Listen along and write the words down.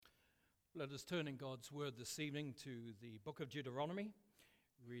Let us turn in God's Word this evening to the book of Deuteronomy,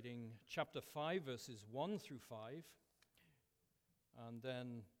 reading chapter 5, verses 1 through 5, and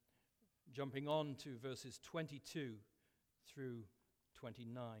then jumping on to verses 22 through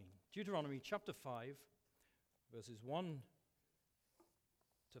 29. Deuteronomy chapter 5, verses 1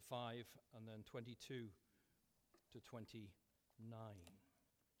 to 5, and then 22 to 29.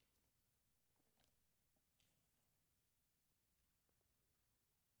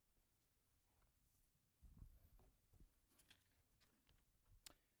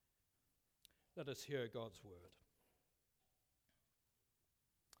 Let us hear God's word.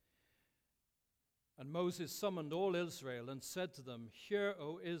 And Moses summoned all Israel and said to them, "Hear,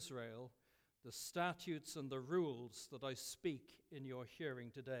 O Israel, the statutes and the rules that I speak in your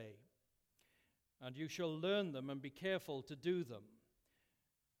hearing today. And you shall learn them and be careful to do them.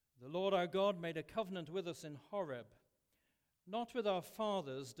 The Lord our God made a covenant with us in Horeb. Not with our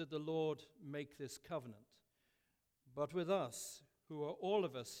fathers did the Lord make this covenant, but with us, who are all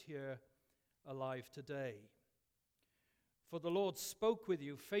of us here alive today. For the Lord spoke with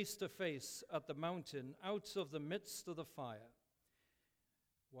you face to face at the mountain out of the midst of the fire,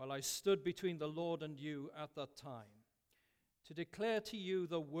 while I stood between the Lord and you at that time, to declare to you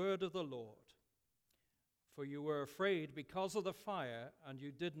the word of the Lord. For you were afraid because of the fire, and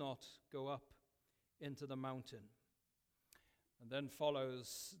you did not go up into the mountain." And then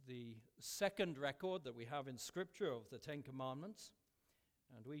follows the second record that we have in Scripture of the Ten Commandments,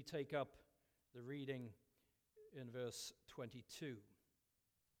 and we take up the reading in verse 22.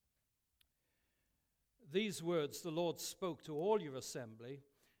 "These words the Lord spoke to all your assembly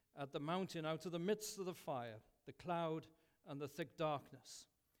at the mountain out of the midst of the fire, the cloud, and the thick darkness,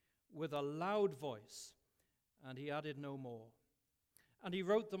 with a loud voice, and he added no more. And he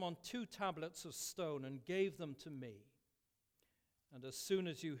wrote them on 2 tablets of stone and gave them to me. And as soon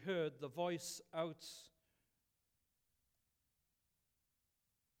as you heard the voice out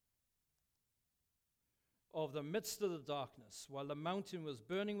of the midst of the darkness, while the mountain was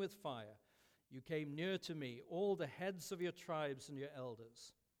burning with fire, you came near to me, all the heads of your tribes and your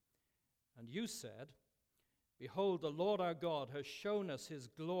elders. And you said, 'Behold, the Lord our God has shown us his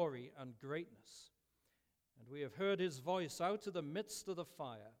glory and greatness, and we have heard his voice out of the midst of the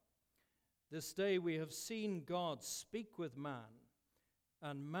fire. This day we have seen God speak with man,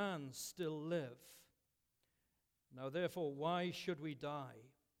 and man still live. Now therefore, why should we die?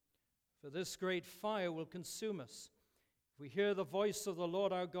 For this great fire will consume us. If we hear the voice of the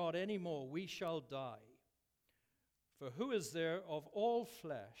Lord our God any more, we shall die. For who is there of all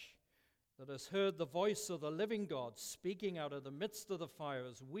flesh that has heard the voice of the living God speaking out of the midst of the fire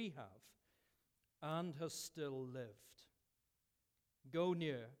as we have, and has still lived? Go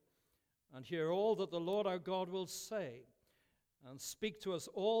near and hear all that the Lord our God will say, and speak to us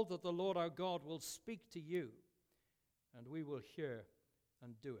all that the Lord our God will speak to you, and we will hear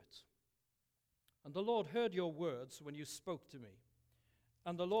and do it. And the Lord heard your words when you spoke to me.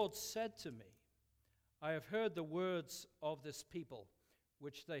 And the Lord said to me, I have heard the words of this people,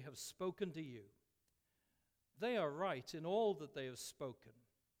 which they have spoken to you. They are right in all that they have spoken.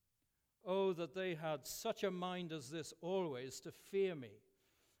 Oh, that they had such a mind as this always, to fear me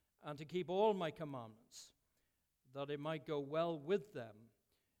and to keep all my commandments, that it might go well with them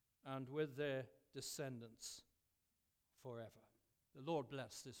and with their descendants forever." The Lord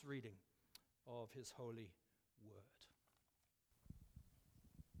bless this reading of his holy word.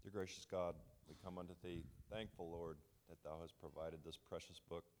 Dear gracious God, we come unto thee, thankful, Lord, that thou hast provided this precious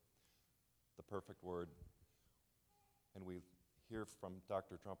book, the perfect word. And we hear from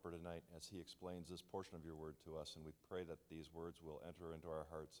Dr. Trumper tonight as he explains this portion of your word to us, and we pray that these words will enter into our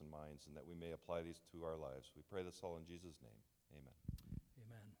hearts and minds and that we may apply these to our lives. We pray this all in Jesus' name. Amen.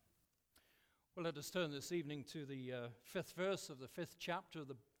 Amen. Well, let us turn this evening to the 5th verse of the 5th chapter of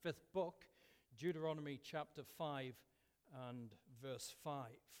the 5th book, Deuteronomy chapter 5 and verse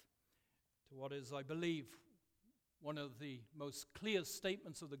 5, to what is, I believe, one of the most clear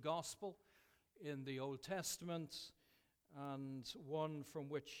statements of the gospel in the Old Testament, and one from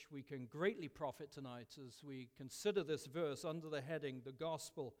which we can greatly profit tonight as we consider this verse under the heading, "The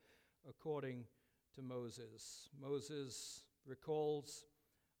Gospel According to Moses." Moses recalls,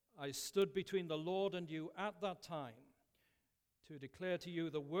 "I stood between the Lord and you at that time, to declare to you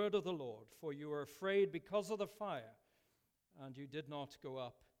the word of the Lord, for you were afraid because of the fire, and you did not go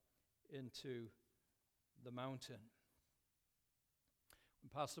up into the mountain." When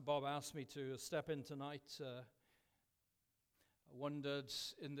Pastor Bob asked me to step in tonight, I wondered,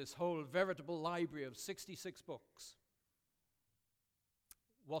 in this whole veritable library of 66 books,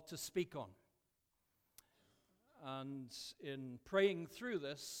 what to speak on. And in praying through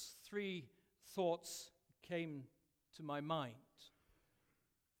this three thoughts came to my mind.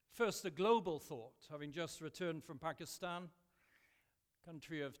 First, a global thought, having just returned from Pakistan, a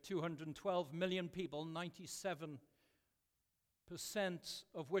country of 212 million people, 97%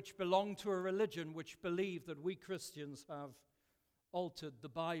 of which belong to a religion which believe that we Christians have altered the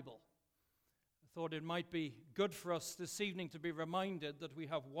Bible. I thought it might be good for us this evening to be reminded that we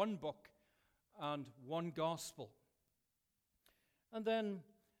have one book and one gospel. And then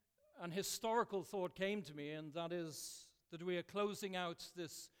an historical thought came to me, and that is that we are closing out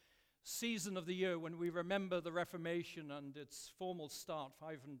this season of the year when we remember the Reformation and its formal start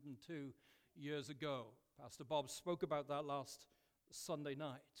 502 years ago. Pastor Bob spoke about that last Sunday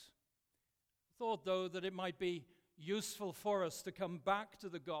night. I thought, though, that it might be useful for us to come back to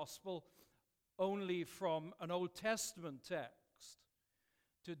the gospel only from an Old Testament text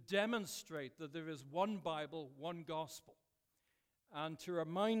to demonstrate that there is one Bible, one gospel, and to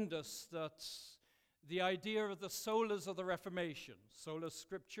remind us that the idea of the solas of the Reformation, sola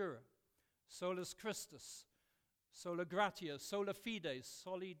scriptura, solus Christus, sola gratia, sola fide,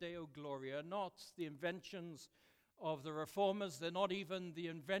 soli Deo gloria, are not the inventions of the Reformers. They're not even the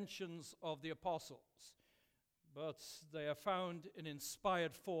inventions of the apostles, but they are found in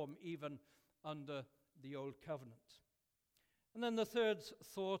inspired form even under the Old Covenant. And then the third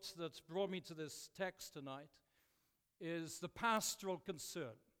thought that brought me to this text tonight is the pastoral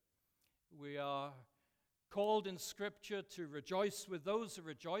concern. We are called in Scripture to rejoice with those who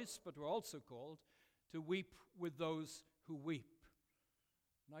rejoice, but we're also called to weep with those who weep.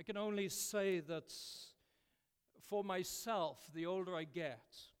 And I can only say that for myself, the older I get,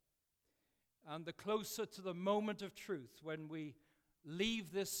 and the closer to the moment of truth when we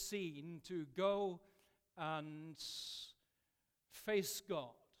leave this scene to go and face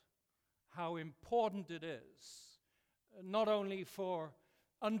God, how important it is, not only for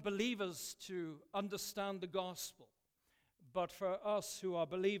unbelievers to understand the gospel, but for us who are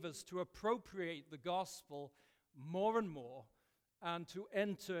believers to appropriate the gospel more and more and to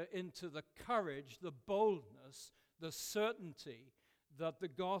enter into the courage, the boldness, the certainty that the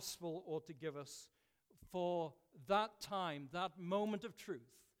gospel ought to give us for that time, that moment of truth,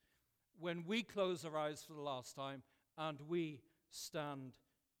 when we close our eyes for the last time and we stand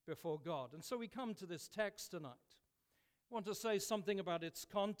before God. And so we come to this text tonight. I want to say something about its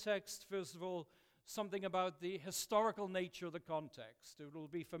context. First of all, something about the historical nature of the context. It will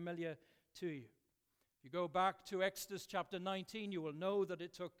be familiar to you. If you go back to Exodus chapter 19, you will know that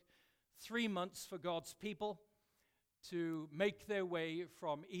it took 3 months for God's people to make their way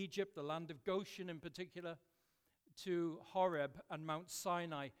from Egypt, the land of Goshen in particular, to Horeb and Mount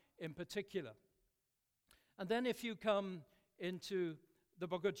Sinai in particular. And then if you come into the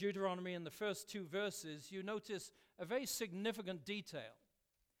book of Deuteronomy in the first 2 verses, you notice a very significant detail.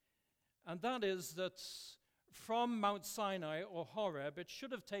 And that is that from Mount Sinai or Horeb, it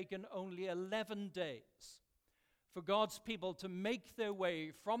should have taken only 11 days for God's people to make their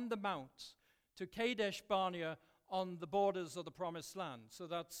way from the mount to Kadesh Barnea on the borders of the Promised Land. So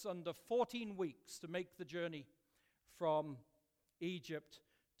that's under 14 weeks to make the journey from Egypt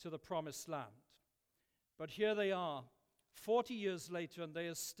to the Promised Land. But here they are, 40 years later, and they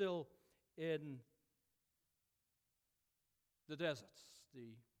are still in the desert.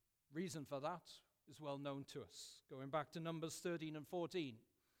 The reason for that is well known to us. Going back to Numbers 13 and 14.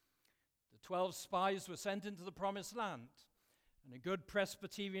 The 12 spies were sent into the Promised Land. In a good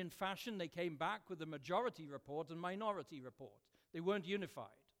Presbyterian fashion, they came back with a majority report and minority report. They weren't unified.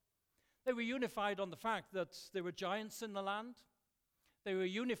 They were unified on the fact that there were giants in the land. They were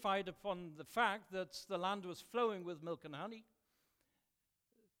unified upon the fact that the land was flowing with milk and honey.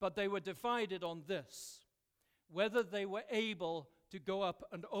 But they were divided on this, whether they were able to go up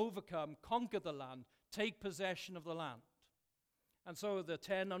and overcome, conquer the land, take possession of the land. And so the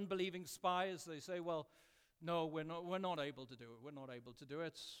 10 unbelieving spies, they say, well, no, we're not able to do it. We're not able to do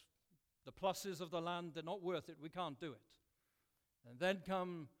it. The pluses of the land, they're not worth it. We can't do it. And then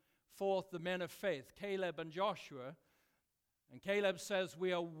come forth the men of faith, Caleb and Joshua. And Caleb says,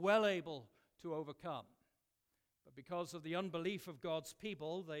 we are well able to overcome. But because of the unbelief of God's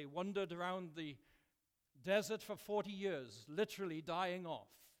people, they wandered around the desert for 40 years, literally dying off,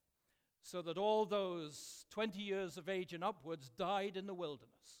 so that all those 20 years of age and upwards died in the wilderness.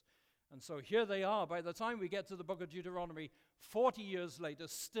 And so here they are, by the time we get to the book of Deuteronomy, 40 years later,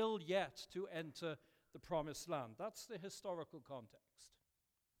 still yet to enter the Promised Land. That's the historical context.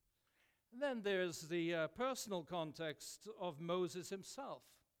 And then there's the personal context of Moses himself.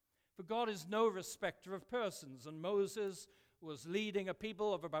 For God is no respecter of persons, and Moses was leading a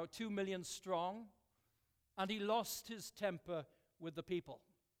people of about 2 million strong, and he lost his temper with the people.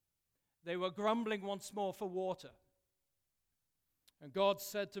 They were grumbling once more for water. And God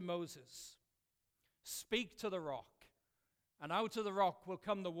said to Moses, "Speak to the rock, and out of the rock will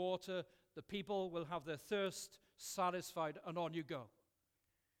come the water. The people will have their thirst satisfied, and on you go."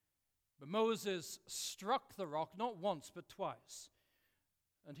 But Moses struck the rock, not once, but twice.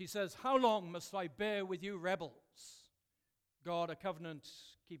 And he says, "How long must I bear with you rebels?" God, a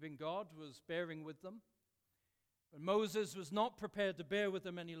covenant-keeping God, was bearing with them. But Moses was not prepared to bear with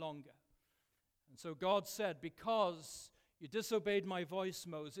them any longer. And so God said, "Because you disobeyed my voice,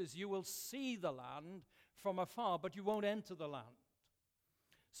 Moses, you will see the land from afar, but you won't enter the land."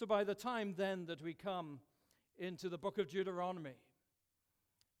 So by the time then that we come into the book of Deuteronomy,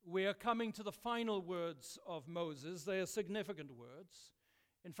 we are coming to the final words of Moses. They are significant words.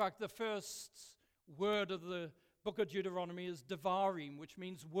 In fact, the first word of the book of Deuteronomy is Devarim, which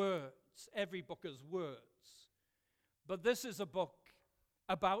means words. Every book is words. But this is a book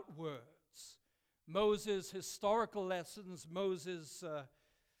about words. Moses' historical lessons, Moses'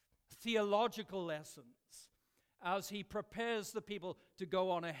 theological lessons, as he prepares the people to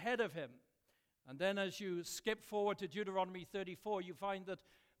go on ahead of him. And then as you skip forward to Deuteronomy 34, you find that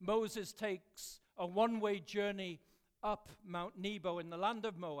Moses takes a one-way journey up Mount Nebo in the land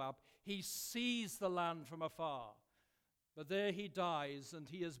of Moab. He sees the land from afar. But there he dies, and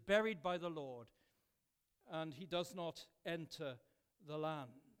he is buried by the Lord, and he does not enter the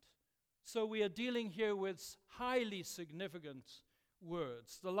land. So we are dealing here with highly significant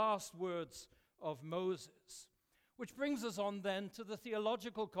words, the last words of Moses. Which brings us on then to the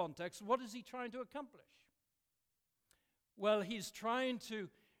theological context. What is he trying to accomplish? Well, he's trying to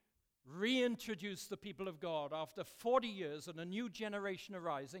reintroduce the people of God after 40 years and a new generation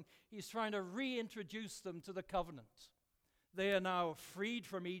arising. He's trying to reintroduce them to the covenant. They are now freed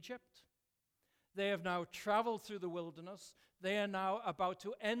from Egypt. They have now traveled through the wilderness. They are now about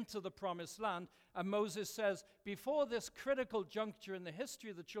to enter the promised land. And Moses says, before this critical juncture in the history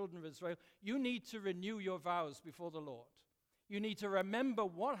of the children of Israel, you need to renew your vows before the Lord. You need to remember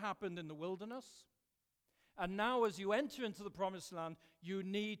what happened in the wilderness. And now as you enter into the promised land, you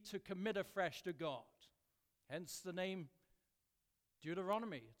need to commit afresh to God. Hence the name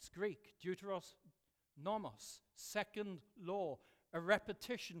Deuteronomy. It's Greek, Deuteros nomos, second law, a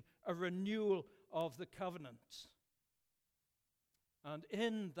repetition, a renewal of the covenant. And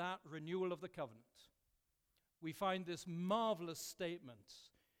in that renewal of the covenant, we find this marvelous statement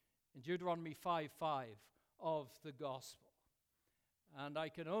in Deuteronomy 5:5 of the gospel. And I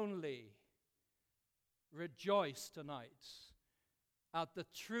can only rejoice tonight at the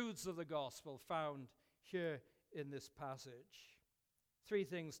truths of the gospel found here in this passage. Three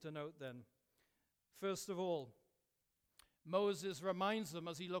things to note then. First of all, Moses reminds them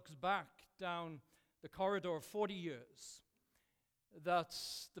as he looks back down the corridor of 40 years that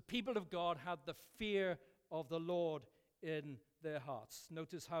the people of God had the fear of the Lord in their hearts.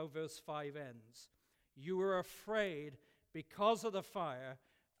 Notice how verse 5 ends. You were afraid because of the fire,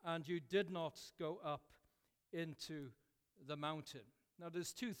 and you did not go up into the mountain. Now,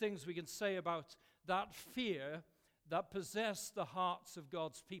 there's two things we can say about that fear that possessed the hearts of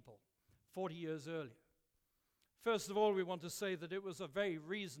God's people 40 years earlier. First of all, we want to say that it was a very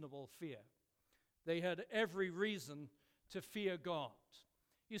reasonable fear. They had every reason to fear God.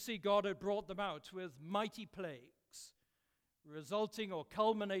 You see, God had brought them out with mighty plagues, resulting or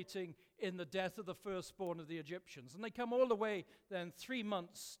culminating in the death of the firstborn of the Egyptians. And they come all the way then 3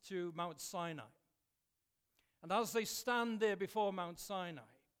 months to Mount Sinai. And as they stand there before Mount Sinai,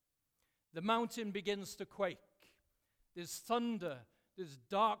 the mountain begins to quake. There's thunder, there's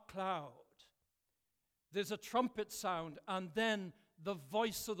dark cloud, there's a trumpet sound, and then the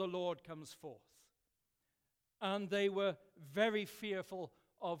voice of the Lord comes forth. And they were very fearful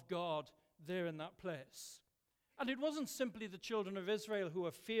of God there in that place. And it wasn't simply the children of Israel who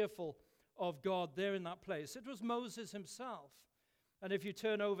were fearful of God there in that place. It was Moses himself. And if you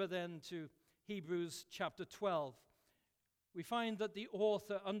turn over then to Hebrews chapter 12, we find that the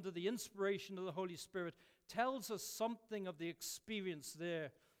author, under the inspiration of the Holy Spirit, tells us something of the experience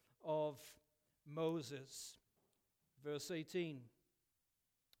there of Moses. Verse 18,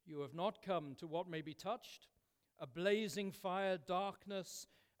 you have not come to what may be touched, a blazing fire, darkness,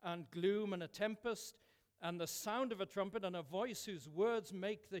 and gloom, and a tempest, and the sound of a trumpet, and a voice whose words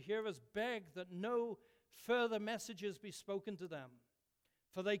make the hearers beg that no further messages be spoken to them.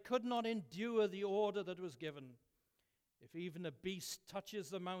 For they could not endure the order that was given. If even a beast touches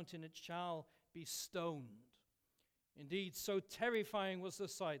the mountain, it shall be stoned. Indeed, so terrifying was the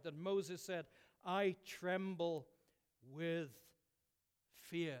sight that Moses said, I tremble with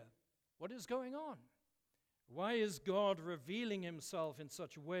fear. What is going on? Why is God revealing himself in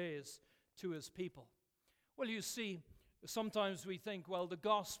such ways to his people? Well, you see, sometimes we think, well, the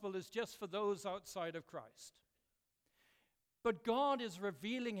gospel is just for those outside of Christ. But God is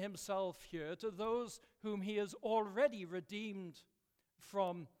revealing himself here to those whom he has already redeemed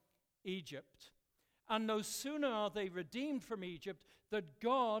from Egypt. And no sooner are they redeemed from Egypt that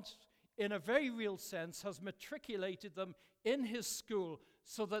God, in a very real sense, has matriculated them in his school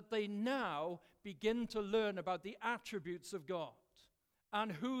so that they now begin to learn about the attributes of God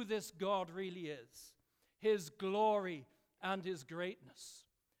and who this God really is, his glory and his greatness.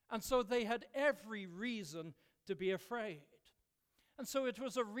 And so they had every reason to be afraid. And so it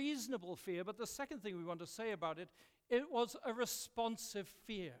was a reasonable fear, but the second thing we want to say about it, it was a responsive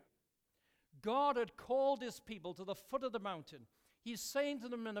fear. God had called his people to the foot of the mountain. He's saying to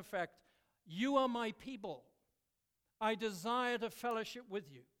them, in effect, you are my people. I desire to fellowship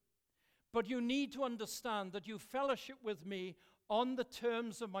with you. But you need to understand that you fellowship with me on the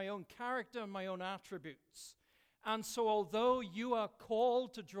terms of my own character and my own attributes. And so although you are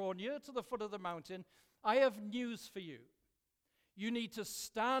called to draw near to the foot of the mountain, I have news for you. You need to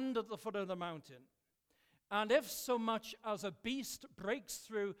stand at the foot of the mountain. And if so much as a beast breaks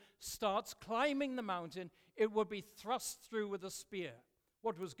through, starts climbing the mountain, it would be thrust through with a spear.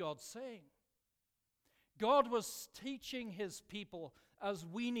 What was God saying? God was teaching his people as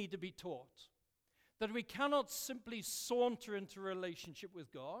we need to be taught, that we cannot simply saunter into a relationship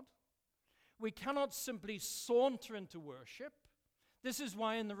with God. We cannot simply saunter into worship. This is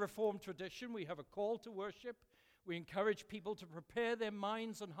why in the Reformed tradition we have a call to worship. We encourage people to prepare their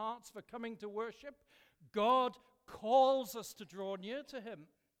minds and hearts for coming to worship. God calls us to draw near to him.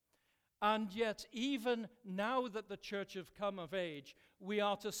 And yet, even now that the church have come of age, we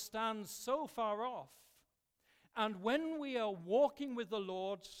are to stand so far off. And when we are walking with the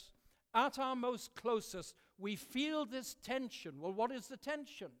Lord at our most closest, we feel this tension. Well, what is the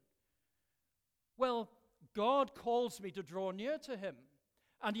tension? Well, God calls me to draw near to him,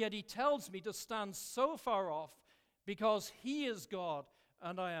 and yet he tells me to stand so far off because he is God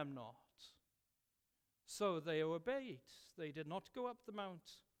and I am not. So they obeyed. They did not go up the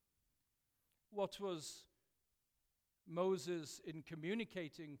mount. What was Moses, in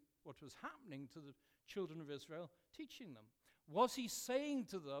communicating what was happening to the children of Israel, teaching them? Was he saying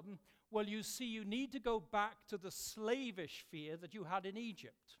to them, well, you see, you need to go back to the slavish fear that you had in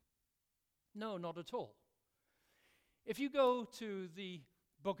Egypt? No, not at all. If you go to the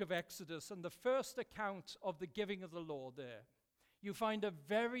book of Exodus and the first account of the giving of the law there, you find a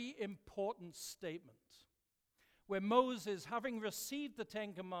very important statement where Moses, having received the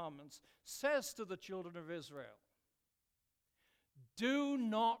Ten Commandments, says to the children of Israel, do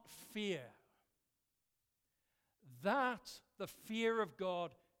not fear, that the fear of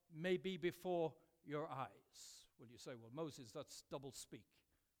God may be before your eyes. Well, you say, well, Moses, that's double speak.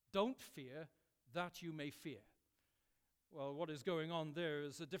 Don't fear, that you may fear. Well, what is going on there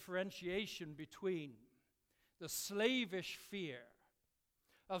is a differentiation between the slavish fear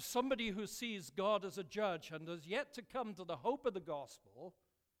of somebody who sees God as a judge and has yet to come to the hope of the gospel,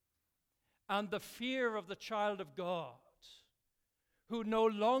 and the fear of the child of God, who no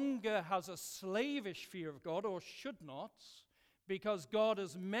longer has a slavish fear of God, or should not, because God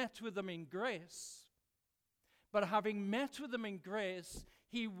has met with them in grace. But having met with them in grace,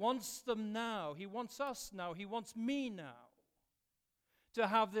 he wants them now, he wants us now, he wants me now to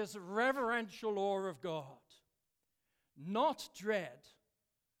have this reverential awe of God. Not dread,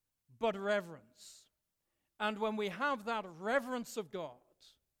 but reverence. And when we have that reverence of God,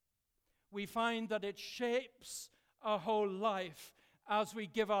 we find that it shapes our whole life as we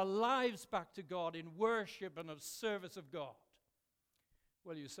give our lives back to God in worship and of service of God.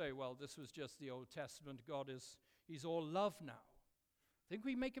 Well, you say, well, this was just the Old Testament. He's all love now. I think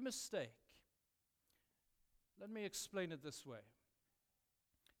we make a mistake. Let me explain it this way.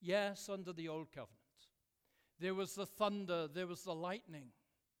 Yes, under the Old Covenant, there was the thunder, there was the lightning,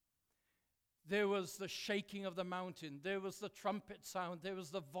 there was the shaking of the mountain, there was the trumpet sound, there was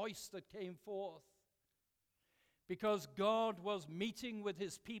the voice that came forth. Because God was meeting with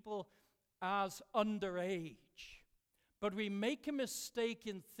his people as underage. But we make a mistake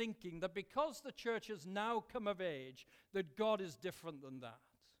in thinking that because the church has now come of age, that God is different than that.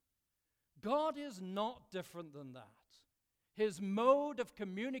 God is not different than that. His mode of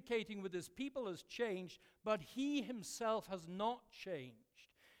communicating with his people has changed, but he himself has not changed.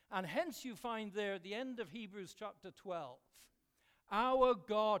 And hence you find there at the end of Hebrews chapter 12, our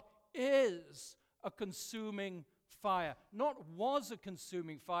God is a consuming fire. Not was a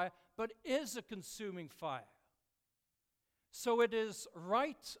consuming fire, but is a consuming fire. So it is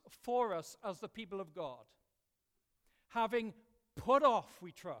right for us as the people of God having put off,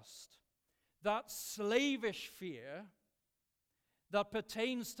 we trust, that slavish fear that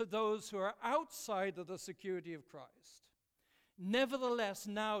pertains to those who are outside of the security of Christ. Nevertheless,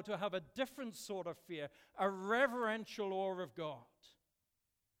 now to have a different sort of fear, a reverential awe of God,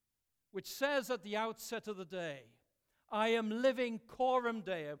 which says at the outset of the day, I am living coram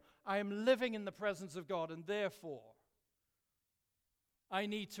Deo, I am living in the presence of God, and therefore I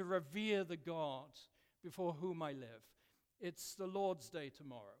need to revere the God before whom I live. It's the Lord's Day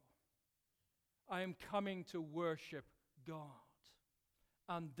tomorrow. I am coming to worship God,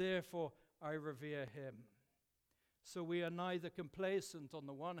 and therefore I revere him. So we are neither complacent on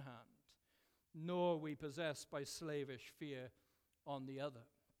the one hand, nor are we possessed by slavish fear on the other.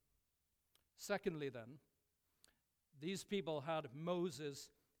 Secondly, then, these people had Moses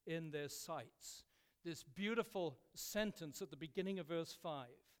in their sights. This beautiful sentence at the beginning of verse 5.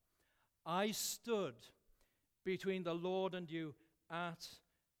 I stood between the Lord and you at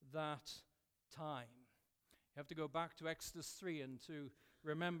that time. You have to go back to Exodus 3 and to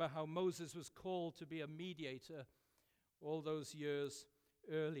remember how Moses was called to be a mediator all those years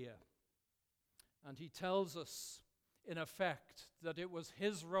earlier. And he tells us, in effect, that it was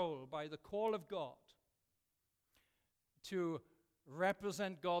his role by the call of God to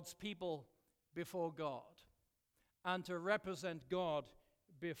represent God's people before God and to represent God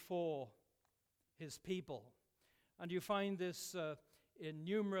before his people. And you find this in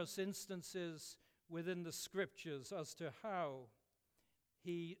numerous instances within the scriptures as to how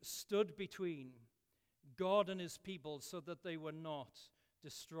he stood between God and his people so that they were not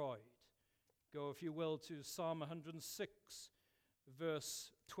destroyed. Go, if you will, to Psalm 106, verse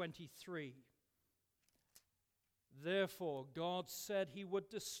 23. Therefore, God said he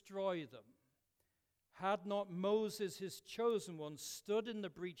would destroy them. Had not Moses, his chosen one, stood in the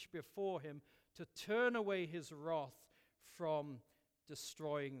breach before him to turn away his wrath from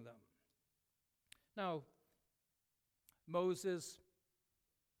destroying them? Now, Moses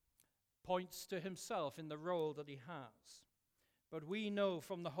points to himself in the role that he has. But we know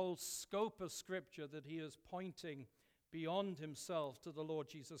from the whole scope of Scripture that he is pointing beyond himself to the Lord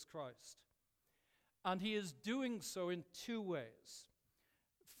Jesus Christ. And he is doing so in two ways.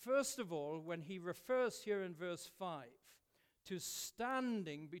 First of all, when he refers here in verse 5 to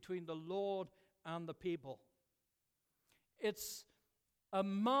standing between the Lord and the people. It's a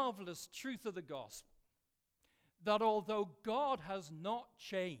marvelous truth of the gospel that although God has not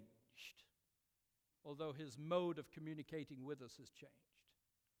changed, although his mode of communicating with us has changed,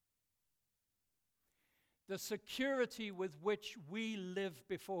 the security with which we live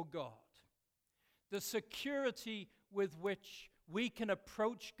before God, the security with which we can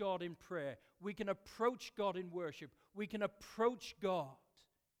approach God in prayer, we can approach God in worship, we can approach God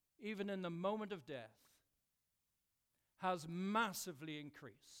even in the moment of death, has massively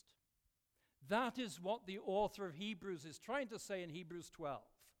increased. That is what the author of Hebrews is trying to say in Hebrews 12.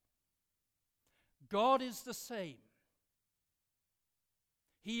 God is the same.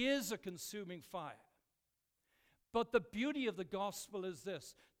 He is a consuming fire. But the beauty of the gospel is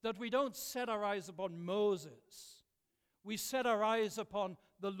this, that we don't set our eyes upon Moses. We set our eyes upon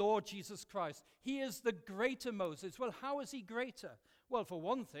the Lord Jesus Christ. He is the greater Moses. Well, how is he greater? Well, for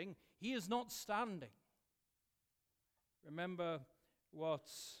one thing, he is not standing. Remember what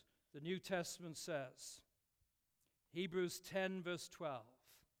the New Testament says. Hebrews 10, verse 12.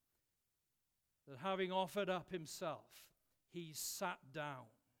 That having offered up himself, he sat down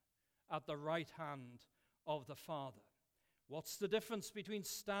at the right hand of the Father. What's the difference between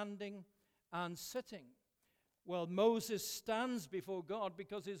standing and sitting? Well, Moses stands before God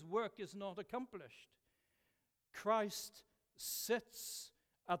because his work is not accomplished. Christ sits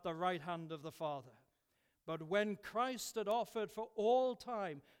at the right hand of the Father. But when Christ had offered for all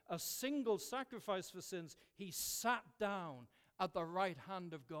time a single sacrifice for sins, he sat down at the right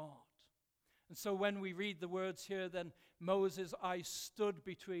hand of God. And so when we read the words here, then Moses, I stood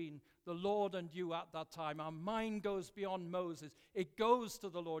between the Lord and you at that time. Our mind goes beyond Moses. It goes to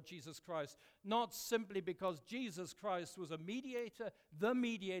the Lord Jesus Christ, not simply because Jesus Christ was a mediator, the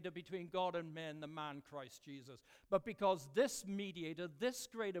mediator between God and men, the man Christ Jesus, but because this mediator, this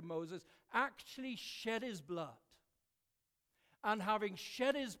greater Moses, actually shed his blood. And having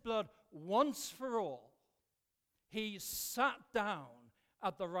shed his blood once for all, he sat down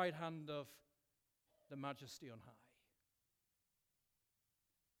at the right hand of the Majesty on high.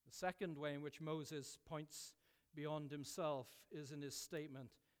 The second way in which Moses points beyond himself is in his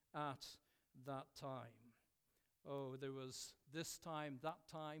statement, at that time. Oh, there was this time, that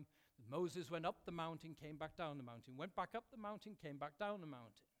time. Moses went up the mountain, came back down the mountain, went back up the mountain, came back down the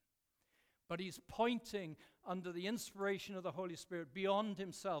mountain. But he's pointing under the inspiration of the Holy Spirit beyond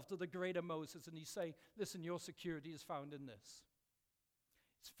himself to the greater Moses, and he's saying, listen, your security is found in this.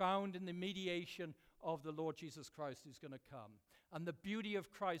 It's found in the mediation of the Lord Jesus Christ who's going to come. And the beauty of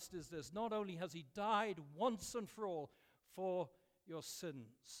Christ is this: not only has he died once and for all for your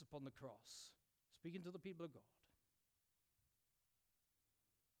sins upon the cross, speaking to the people of God,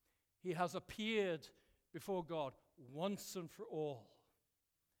 he has appeared before God once and for all,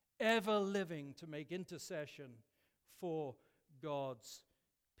 ever living to make intercession for God's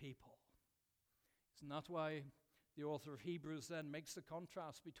people. Isn't that why the author of Hebrews then makes the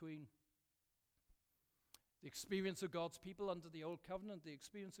contrast between the experience of God's people under the Old Covenant, the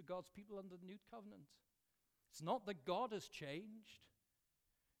experience of God's people under the New Covenant? It's not that God has changed.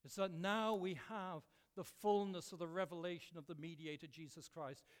 It's that now we have the fullness of the revelation of the mediator, Jesus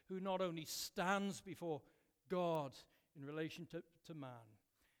Christ, who not only stands before God in relation to man,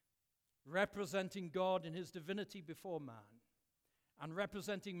 representing God in his divinity before man, and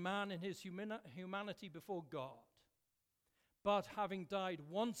representing man in his humanity before God, but having died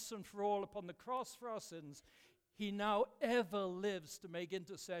once and for all upon the cross for our sins, he now ever lives to make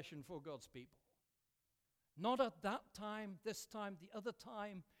intercession for God's people. Not at that time, this time, the other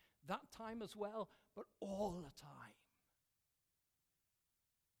time, that time as well, but all the time.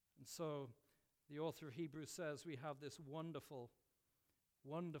 And so the author of Hebrews says we have this wonderful,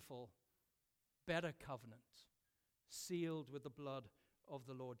 wonderful, better covenant sealed with the blood of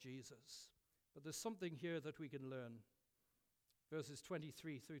the Lord Jesus. But there's something here that we can learn. Verses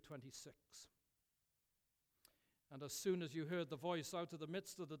 23 through 26. And as soon as you heard the voice out of the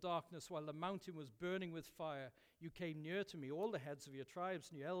midst of the darkness, while the mountain was burning with fire, you came near to me, all the heads of your tribes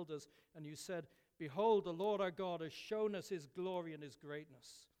and your elders, and you said, behold, the Lord our God has shown us his glory and his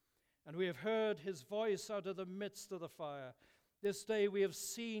greatness. And we have heard his voice out of the midst of the fire. This day we have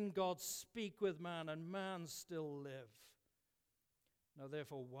seen God speak with man, and man still live. Now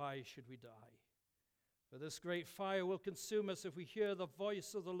therefore, why should we die? For this great fire will consume us if we hear the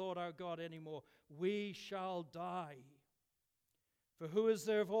voice of the Lord our God anymore. We shall die. For who is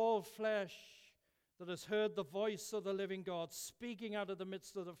there of all flesh that has heard the voice of the living God speaking out of the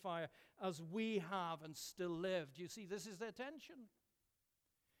midst of the fire as we have and still live? Do you see, this is their tension.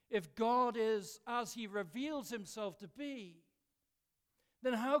 If God is as he reveals himself to be,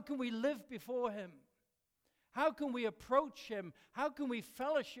 then how can we live before him? How can we approach him? How can we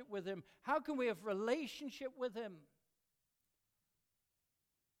fellowship with him? How can we have relationship with him?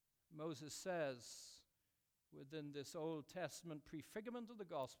 Moses says within this Old Testament prefigurement of the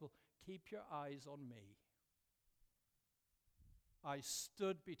gospel, keep your eyes on me. I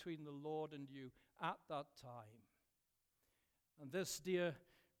stood between the Lord and you at that time. And this, dear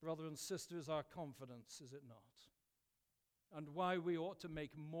brother and sister, is our confidence, is it not? And why we ought to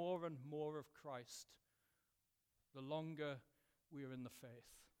make more and more of Christ the longer we are in the faith.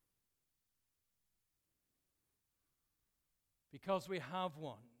 Because we have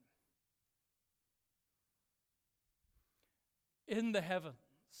one in the heavens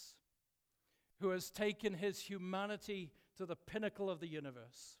who has taken his humanity to the pinnacle of the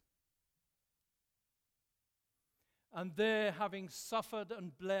universe. And there, having suffered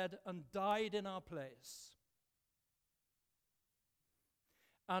and bled and died in our place,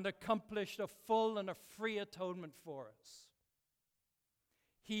 and accomplished a full and a free atonement for us,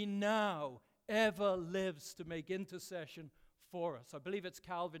 he now ever lives to make intercession for us. I believe it's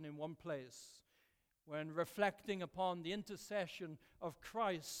Calvin in one place, when reflecting upon the intercession of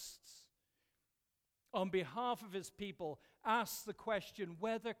Christ on behalf of his people, asks the question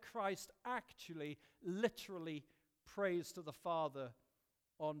whether Christ actually, literally prays to the Father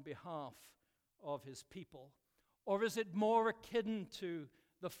on behalf of his people. Or is it more akin to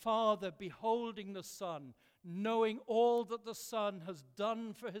the Father beholding the Son, knowing all that the Son has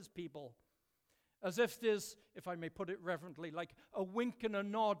done for his people, as if there's, if I may put it reverently, like a wink and a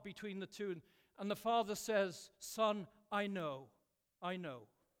nod between the two, and the Father says, Son, I know. And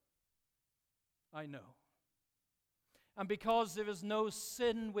because there is no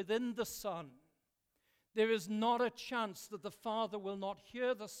sin within the Son, there is not a chance that the Father will not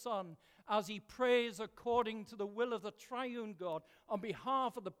hear the Son as he prays according to the will of the triune God on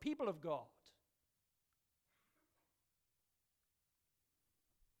behalf of the people of God.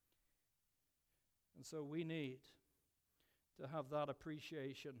 And so we need to have that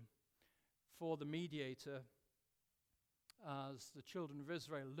appreciation for the mediator, as the children of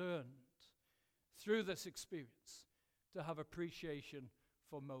Israel learned through this experience to have appreciation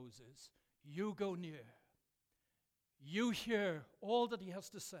for Moses. You go near. You hear all that he has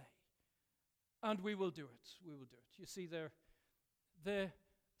to say. And we will do it. We will do it. You see, they're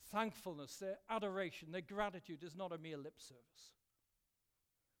thankfulness, their adoration, their gratitude is not a mere lip service.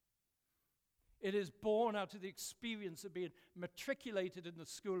 It is born out of the experience of being matriculated in the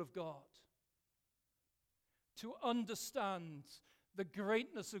school of God, to understand the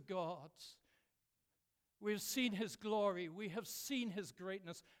greatness of God. We have seen his glory. We have seen his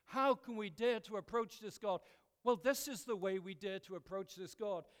greatness. How can we dare to approach this God? Well, this is the way we dare to approach this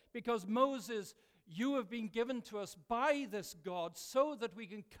God. Because Moses, you have been given to us by this God so that we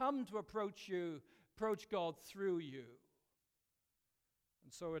can come to approach God through you.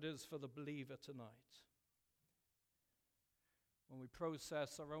 And so it is for the believer tonight. When we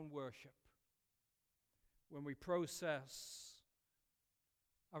process our own worship, when we process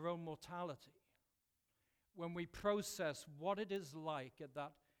our own mortality, when we process what it is like at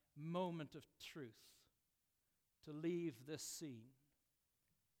that moment of truth to leave this scene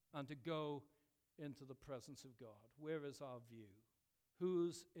and to go into the presence of God. Where is our view?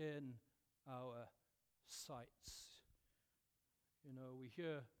 Who's in our sights? You know, we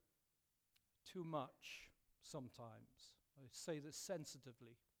hear too much sometimes. I say this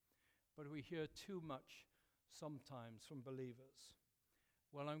sensitively, but we hear too much sometimes from believers.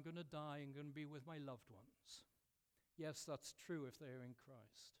 Well, I'm going to die and going to be with my loved ones. Yes, that's true if they are in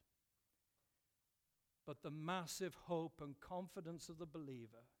Christ. But the massive hope and confidence of the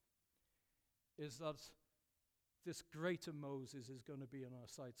believer is that this greater Moses is going to be in our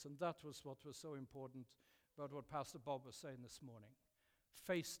sights. And that was what was so important about what Pastor Bob was saying this morning.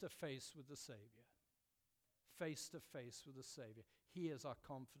 Face to face with the Savior. Face to face with the Savior. He is our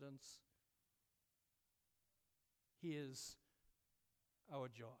confidence. He is our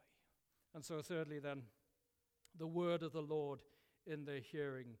joy. And so thirdly then, the word of the Lord in their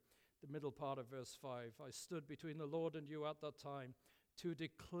hearing. The middle part of verse 5. I stood between the Lord and you at that time to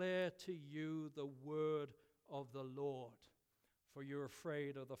declare to you the word of the Lord. For you were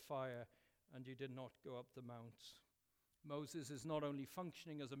afraid of the fire and you did not go up the mount. Moses is not only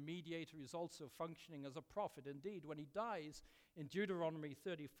functioning as a mediator, he's also functioning as a prophet. Indeed, when he dies in Deuteronomy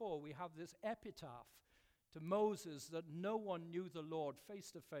 34, we have this epitaph to Moses that no one knew the Lord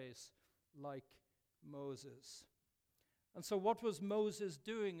face to face like Moses. And so what was Moses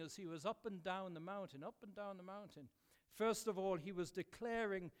doing as he was up and down the mountain, up and down the mountain? First of all, he was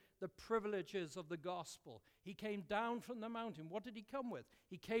declaring the privileges of the gospel. He came down from the mountain. What did he come with?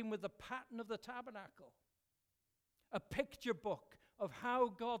 He came with the pattern of the tabernacle, a picture book of how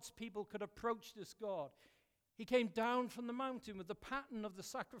God's people could approach this God. He came down from the mountain with the pattern of the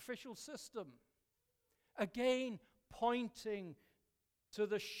sacrificial system, again pointing to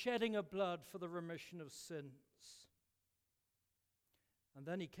the shedding of blood for the remission of sins. And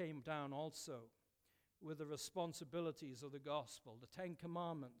then he came down also with the responsibilities of the gospel, the 10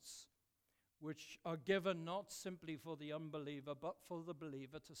 Commandments, which are given not simply for the unbeliever, but for the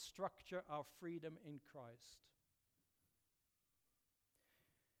believer to structure our freedom in Christ.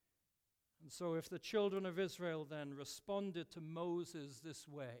 And so if the children of Israel then responded to Moses this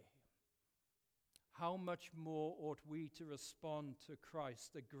way, how much more ought we to respond to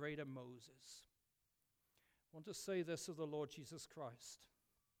Christ, the greater Moses? I want to say this of the Lord Jesus Christ,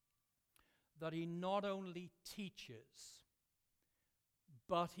 that he not only teaches,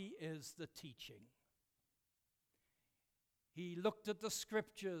 but he is the teaching. He looked at the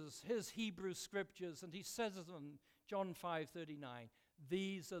scriptures, his Hebrew scriptures, and he says to them, John 5:39,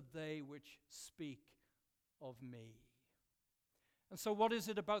 these are they which speak of me. And so what is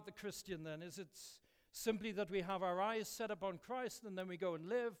it about the Christian then? Is it simply that we have our eyes set upon Christ and then we go and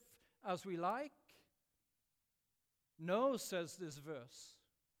live as we like? No, says this verse.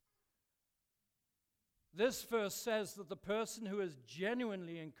 This verse says that the person who is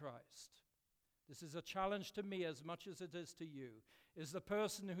genuinely in Christ, this is a challenge to me as much as it is to you, is the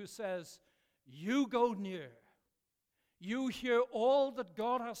person who says, you go near, you hear all that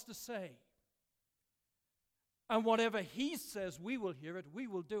God has to say, and whatever he says, we will hear it, we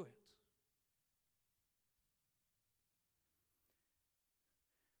will do it.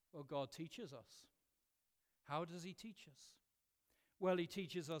 Well, God teaches us. How does he teach us? Well, he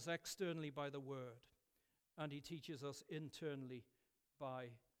teaches us externally by the word, and he teaches us internally by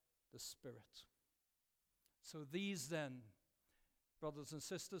the Spirit. So these then, brothers and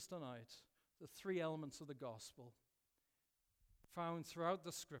sisters tonight, the three elements of the gospel found throughout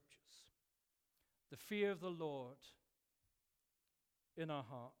the scriptures. The fear of the Lord in our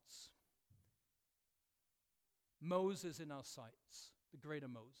hearts. Moses in our sights, the greater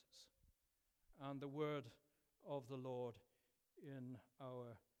Moses. And the word of the Lord in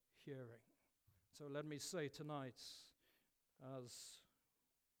our hearing. So let me say tonight, as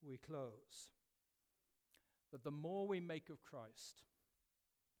we close, that the more we make of Christ,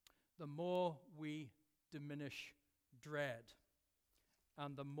 the more we diminish dread,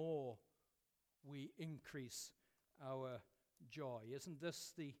 and the more we increase our joy. Isn't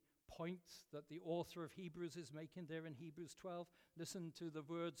this the point that the author of Hebrews is making there in Hebrews 12? Listen to the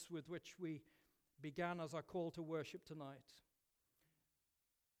words with which we began as our call to worship tonight.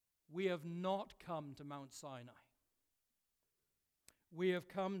 We have not come to Mount Sinai. We have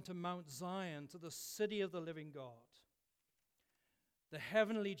come to Mount Zion, to the city of the living God, the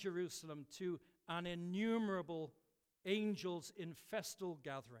heavenly Jerusalem, to an innumerable angels in festal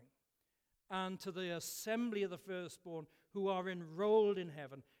gathering, and to the assembly of the firstborn who are enrolled in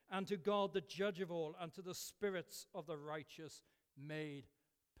heaven, and to God the judge of all, and to the spirits of the righteous made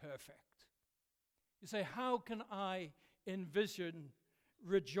perfect. You say, how can I envision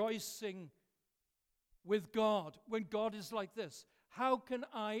rejoicing with God when God is like this? How can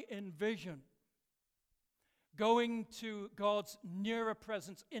I envision going to God's nearer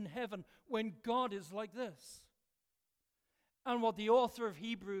presence in heaven when God is like this? And what the author of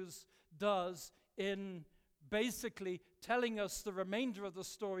Hebrews does in basically telling us the remainder of the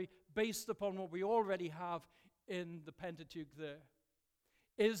story based upon what we already have in the Pentateuch there,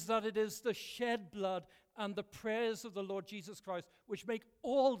 is that it is the shed blood and the prayers of the Lord Jesus Christ which make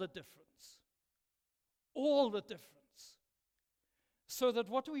all the difference. All the difference. So that,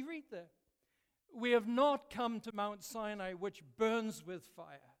 what do we read there? We have not come to Mount Sinai, which burns with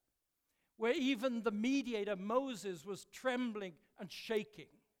fire, where even the mediator, Moses, was trembling and shaking.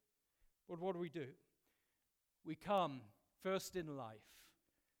 But what do? We come first in life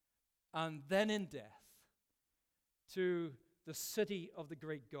and then in death to the city of the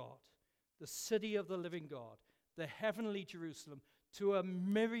great God, the city of the living God, the heavenly Jerusalem, to a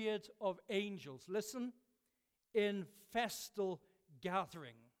myriad of angels. Listen, in festal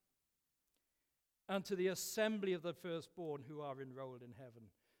gathering, and to the assembly of the firstborn who are enrolled in heaven,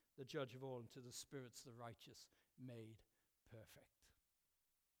 the judge of all, and to the spirits, the righteous, made perfect.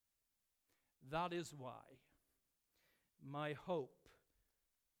 That is why my hope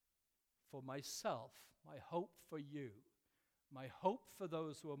for myself, my hope for you, my hope for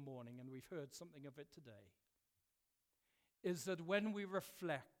those who are mourning, and we've heard something of it today, is that when we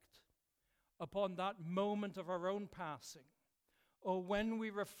reflect upon that moment of our own passing, or when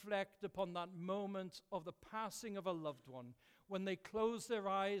we reflect upon that moment of the passing of a loved one, when they close their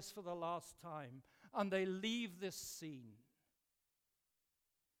eyes for the last time and they leave this scene,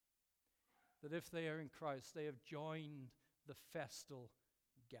 that if they are in Christ, they have joined the festal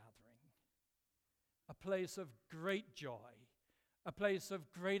gathering, a place of great joy, a place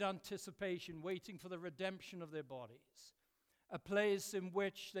of great anticipation, waiting for the redemption of their bodies, a place in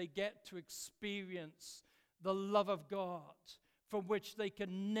which they get to experience the love of God, from which they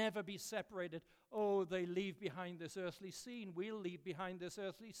can never be separated. Oh, they leave behind this earthly scene. We'll leave behind this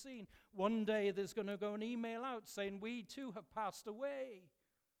earthly scene. One day there's going to go an email out saying we too have passed away.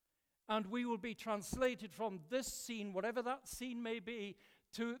 And we will be translated from this scene, whatever that scene may be,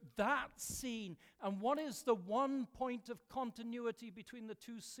 to that scene. And what is the one point of continuity between the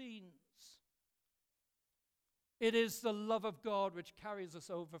two scenes? It is the love of God which carries us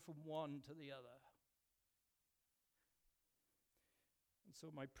over from one to the other. And so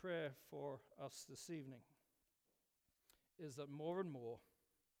my prayer for us this evening is that more and more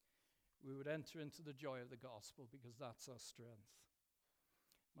we would enter into the joy of the gospel, because that's our strength.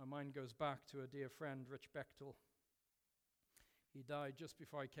 My mind goes back to a dear friend, Rich Bechtel. He died just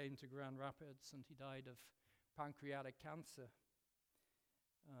before I came to Grand Rapids, and he died of pancreatic cancer.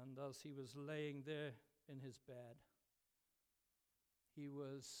 And as he was laying there in his bed, he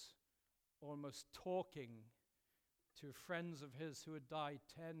was almost talking to friends of his who had died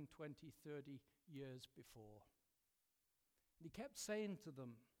 10, 20, 30 years before. And he kept saying to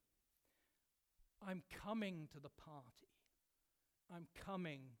them, I'm coming to the party. I'm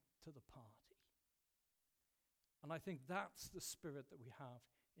coming to the party. And I think that's the spirit that we have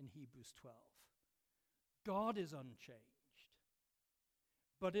in Hebrews 12. God is unchanged.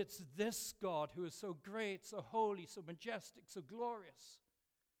 But it's this God who is so great, so holy, so majestic, so glorious,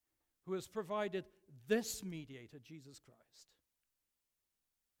 who has provided this mediator, Jesus Christ,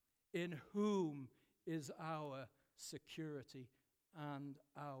 in whom is our security and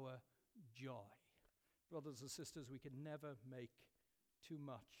our joy. Brothers and sisters, we can never make too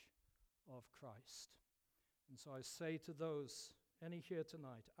much of Christ. And so I say to those, any here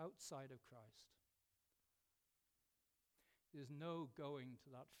tonight, outside of Christ, there's no going to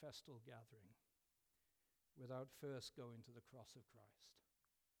that festal gathering without first going to the cross of Christ.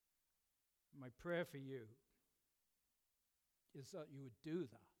 My prayer for you is that you would do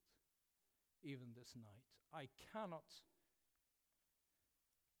that even this night. I cannot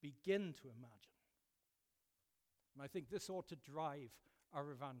begin to imagine. And I think this ought to drive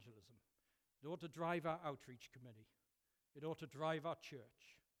our evangelism. It ought to drive our outreach committee. It ought to drive our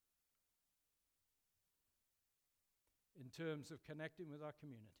church in terms of connecting with our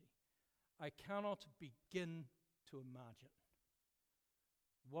community. I cannot begin to imagine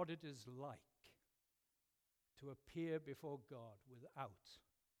what it is like to appear before God without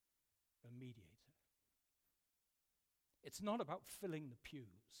a mediator. It's not about filling the pews.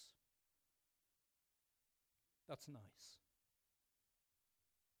 That's nice.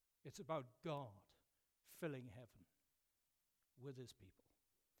 It's about God filling heaven with his people.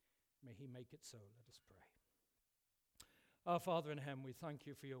 May he make it so. Let us pray. Our Father in heaven, we thank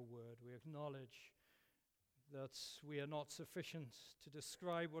you for your word. We acknowledge that we are not sufficient to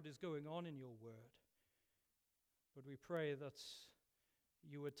describe what is going on in your word. But we pray that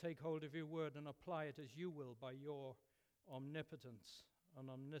you would take hold of your word and apply it as you will by your omnipotent and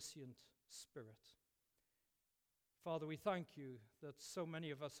omniscient Spirit. Father, we thank you that so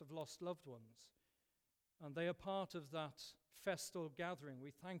many of us have lost loved ones, and they are part of that festal gathering.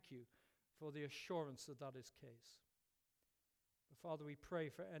 We thank you for the assurance that that is the case. But Father, we pray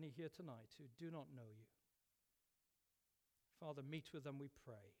for any here tonight who do not know you. Father, meet with them, we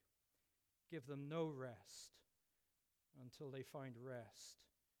pray. Give them no rest until they find rest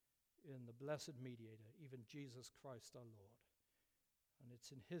in the blessed mediator, even Jesus Christ our Lord. And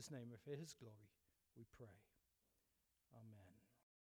it's in his name and for his glory we pray. Amen.